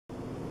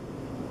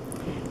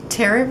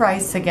Terry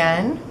Rice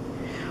again.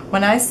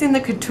 When I seen the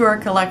Couture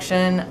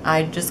collection,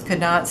 I just could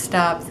not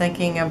stop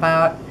thinking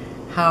about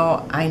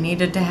how I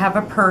needed to have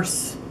a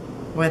purse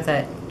with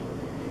it.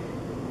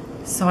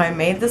 So I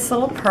made this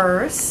little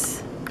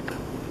purse.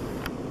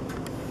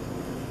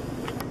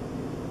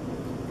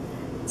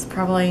 It's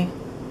probably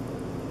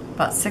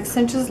about 6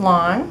 inches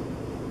long.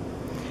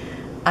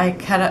 I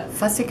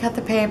fussy cut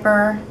the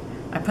paper,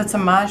 I put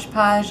some Mod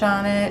Podge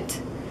on it,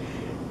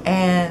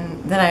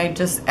 and then I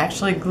just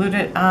actually glued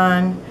it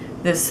on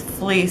this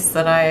fleece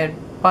that I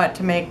had bought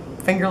to make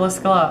fingerless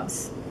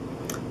gloves.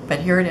 But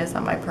here it is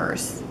on my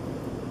purse.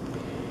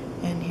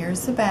 And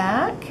here's the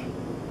back.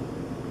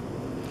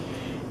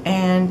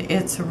 And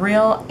it's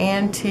real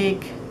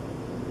antique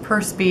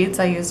purse beads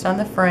I used on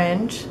the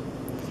fringe.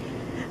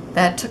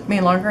 That took me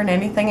longer than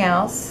anything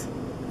else.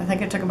 I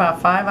think it took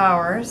about 5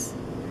 hours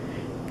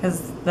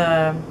because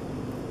the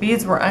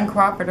beads were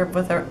uncooperative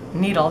with a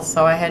needle,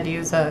 so I had to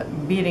use a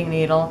beading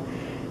needle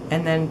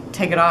and then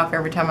take it off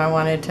every time I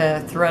wanted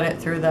to thread it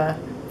through the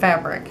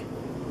fabric.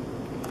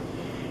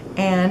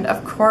 And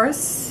of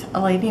course,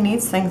 a lady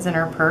needs things in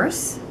her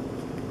purse.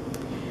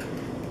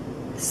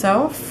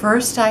 So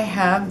first I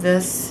have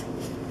this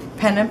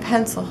pen and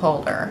pencil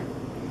holder,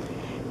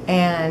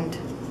 and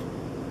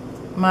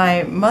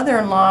my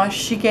mother-in-law,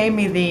 she gave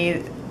me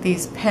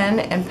these pen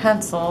and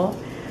pencil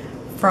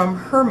from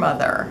her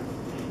mother,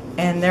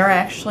 and they're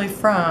actually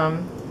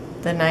from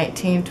the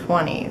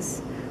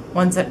 1920s.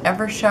 One's an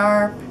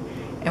Eversharp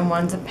and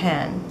one's a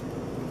pen.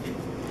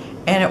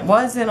 And it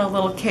was in a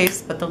little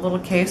case, but the little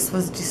case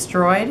was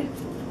destroyed.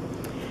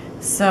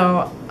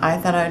 So I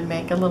thought I'd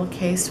make a little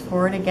case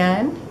for it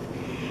again.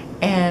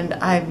 And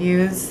I've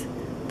used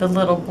the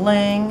little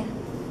bling,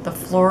 the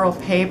floral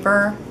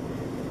paper.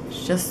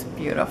 It's just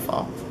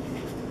beautiful.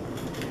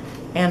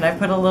 And I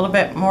put a little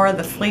bit more of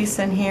the fleece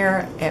in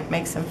here. It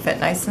makes them fit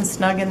nice and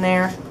snug in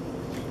there.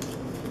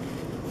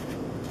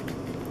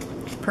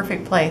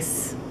 Perfect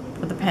place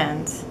for the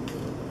pens.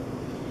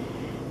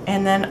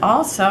 And then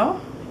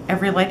also,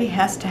 every lady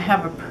has to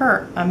have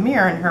a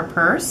mirror in her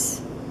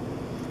purse.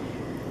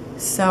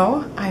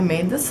 So I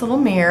made this little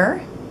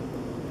mirror.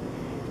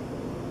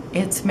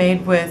 It's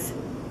made with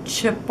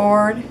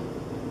chipboard,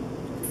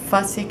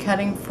 fussy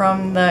cutting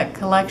from the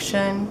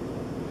collection.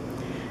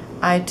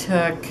 I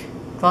took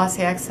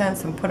glossy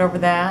accents and put over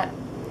that.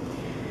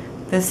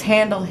 This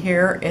handle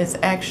here is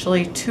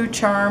actually 2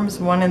 charms,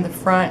 one in the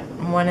front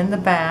and one in the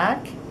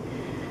back,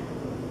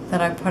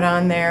 that I put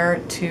on there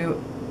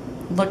to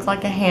look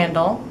like a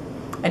handle.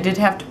 I did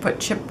have to put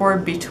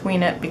chipboard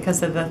between it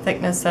because of the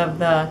thickness of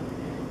the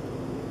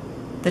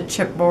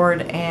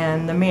chipboard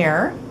and the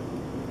mirror.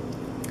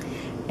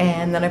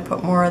 And then I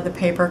put more of the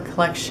paper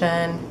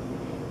collection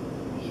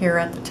here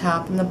at the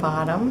top and the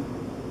bottom.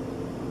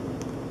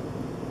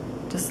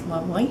 Just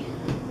lovely.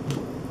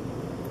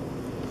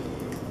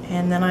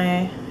 And then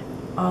I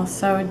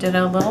also did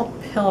a little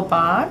pill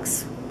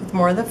box with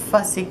more of the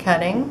fussy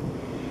cutting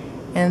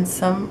and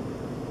some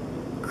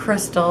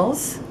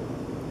crystals.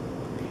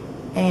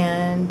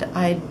 And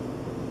I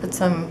put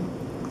some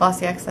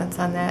glossy accents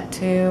on that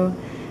too,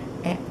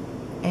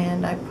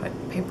 and I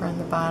put paper on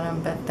the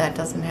bottom, but that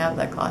doesn't have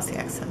the glossy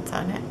accents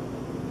on it.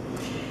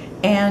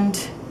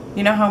 And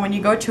you know how when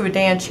you go to a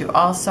dance you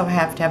also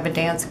have to have a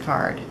dance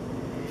card,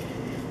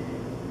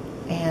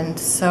 and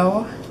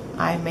so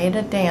I made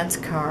a dance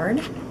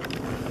card.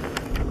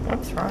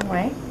 Oops, wrong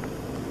way.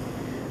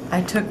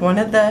 I took one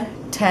of the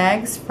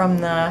tags from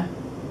the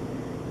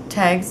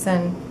tags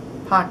and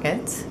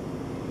pockets,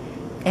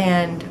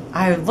 and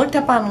I looked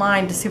up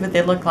online to see what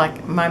they look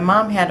like. My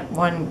mom had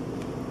one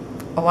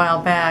a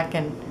while back,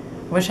 and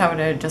wish I would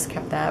have just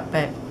kept that,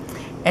 but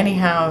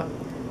anyhow,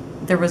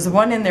 there was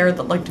one in there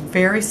that looked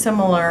very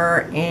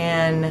similar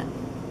in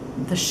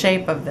the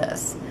shape of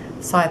this.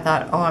 So I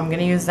thought, oh, I'm going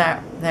to use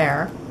that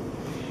there.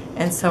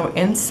 And so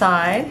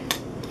inside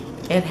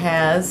it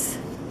has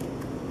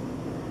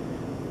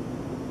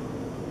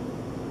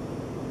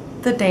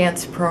the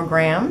dance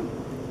program.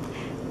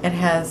 It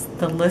has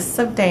the lists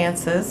of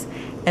dances,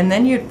 and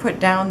then you'd put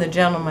down the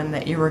gentleman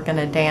that you were going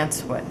to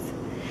dance with.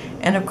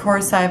 And of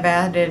course I've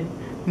added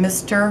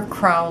Mr.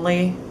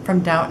 Crowley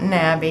from Downton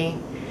Abbey,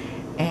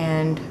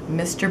 and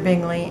Mr.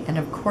 Bingley, and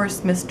of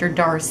course Mr.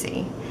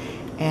 Darcy,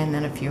 and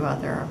then a few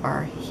other of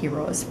our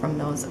heroes from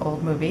those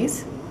old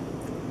movies.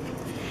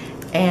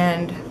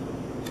 And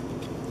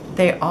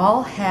they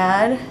all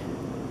had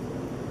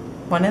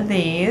one of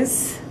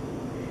these,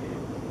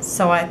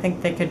 so I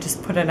think they could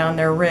just put it on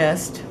their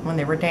wrist when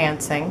they were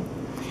dancing.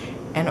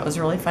 And it was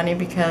really funny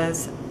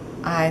because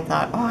I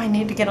thought, oh, I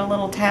need to get a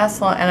little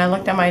tassel, and I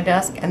looked at my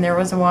desk and there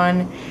was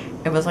one.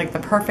 It was like the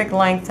perfect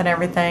length and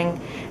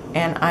everything,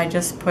 and I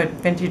just put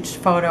vintage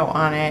photo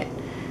on it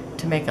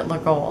to make it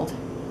look old.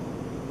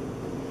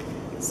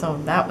 So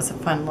that was a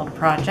fun little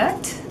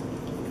project.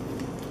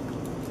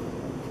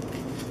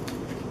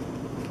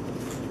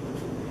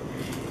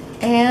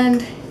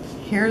 And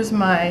here's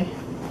my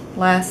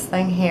last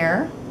thing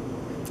here.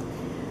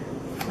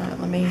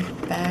 Let me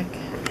back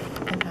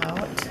it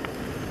out.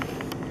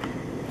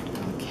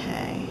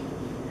 Okay.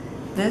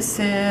 this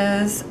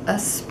is a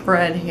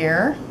spread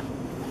here.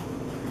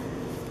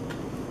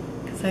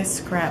 It's a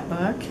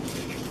scrapbook.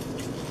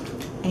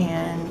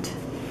 And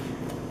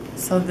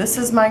so this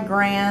is my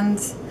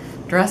grands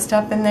dressed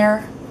up in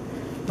their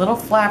little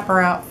flapper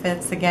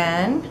outfits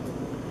again.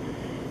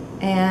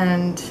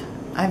 And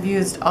I've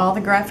used all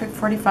the graphic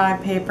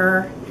 45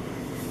 paper.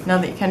 Now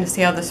that you kind of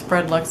see how the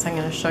spread looks, I'm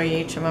going to show you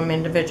each of them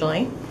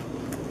individually.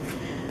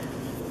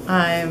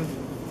 I've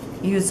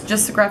used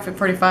just the graphic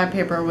 45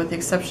 paper with the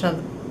exception of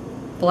the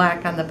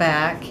black on the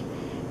back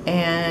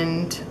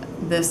and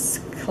this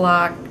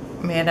clock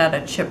made out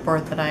of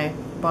chipboard that I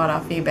bought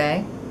off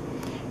eBay,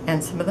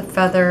 and some of the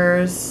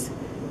feathers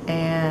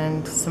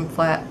and some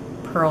flat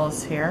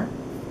pearls here.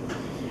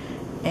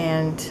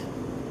 And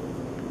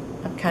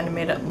I've kind of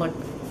made it look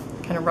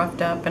kind of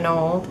roughed up and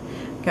old.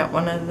 Got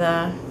one of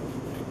the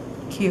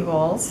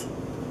keyholes,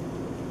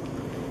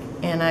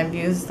 and I've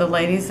used the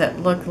ladies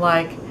that look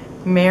like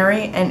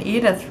Mary and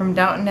Edith from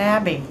Downton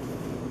Abbey.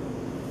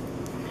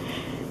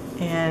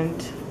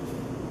 And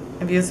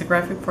I've used the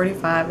graphic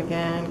 45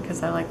 again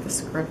because I like the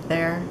script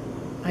there.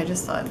 I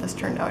just thought this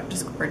turned out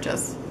just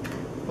gorgeous.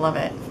 Love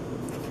it.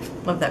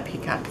 Love that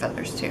peacock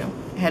feathers too.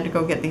 I had to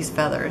go get these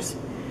feathers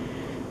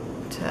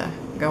to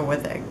go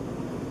with it.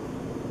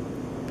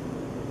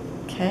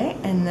 Okay,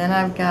 and then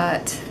I've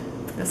got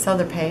this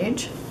other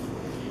page,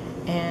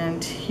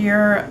 and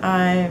here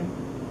I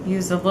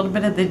used a little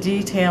bit of the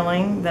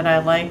detailing that I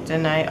liked,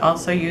 and I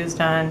also used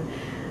on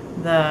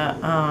the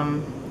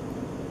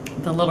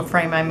little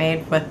frame I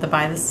made with the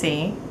By the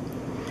Sea.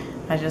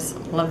 I just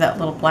love that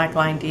little black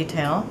line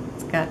detail.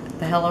 It's got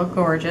the Hello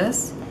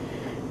Gorgeous,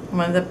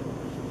 one of the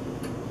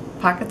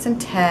pockets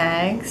and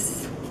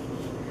tags,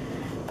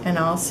 and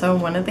also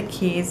one of the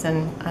keys,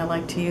 and I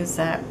like to use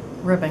that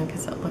ribbon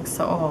because it looks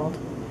so old.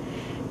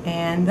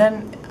 And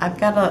then I've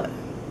got a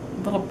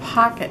little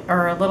pocket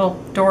or a little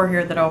door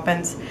here that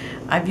opens.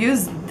 I've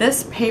used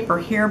this paper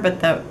here, but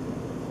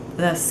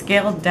the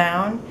scaled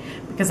down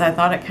because I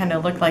thought it kind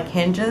of looked like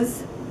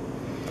hinges.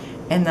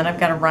 And then I've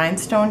got a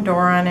rhinestone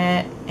door on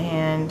it,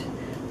 and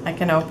I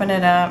can open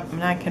it up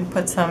and I can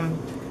put some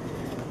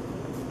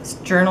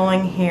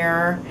journaling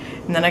here.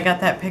 And then I got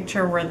that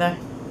picture where the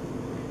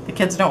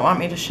kids don't want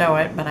me to show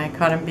it, but I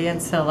caught them being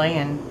silly,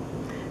 and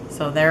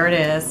so there it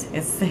is.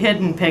 It's the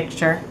hidden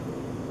picture.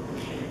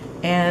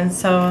 And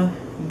so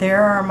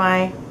there are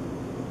my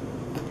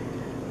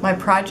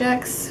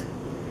projects,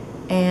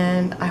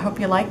 and I hope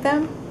you like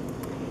them,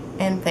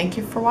 and thank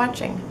you for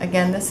watching.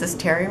 Again, this is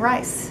Terry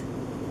Rice.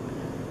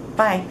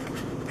 Bye.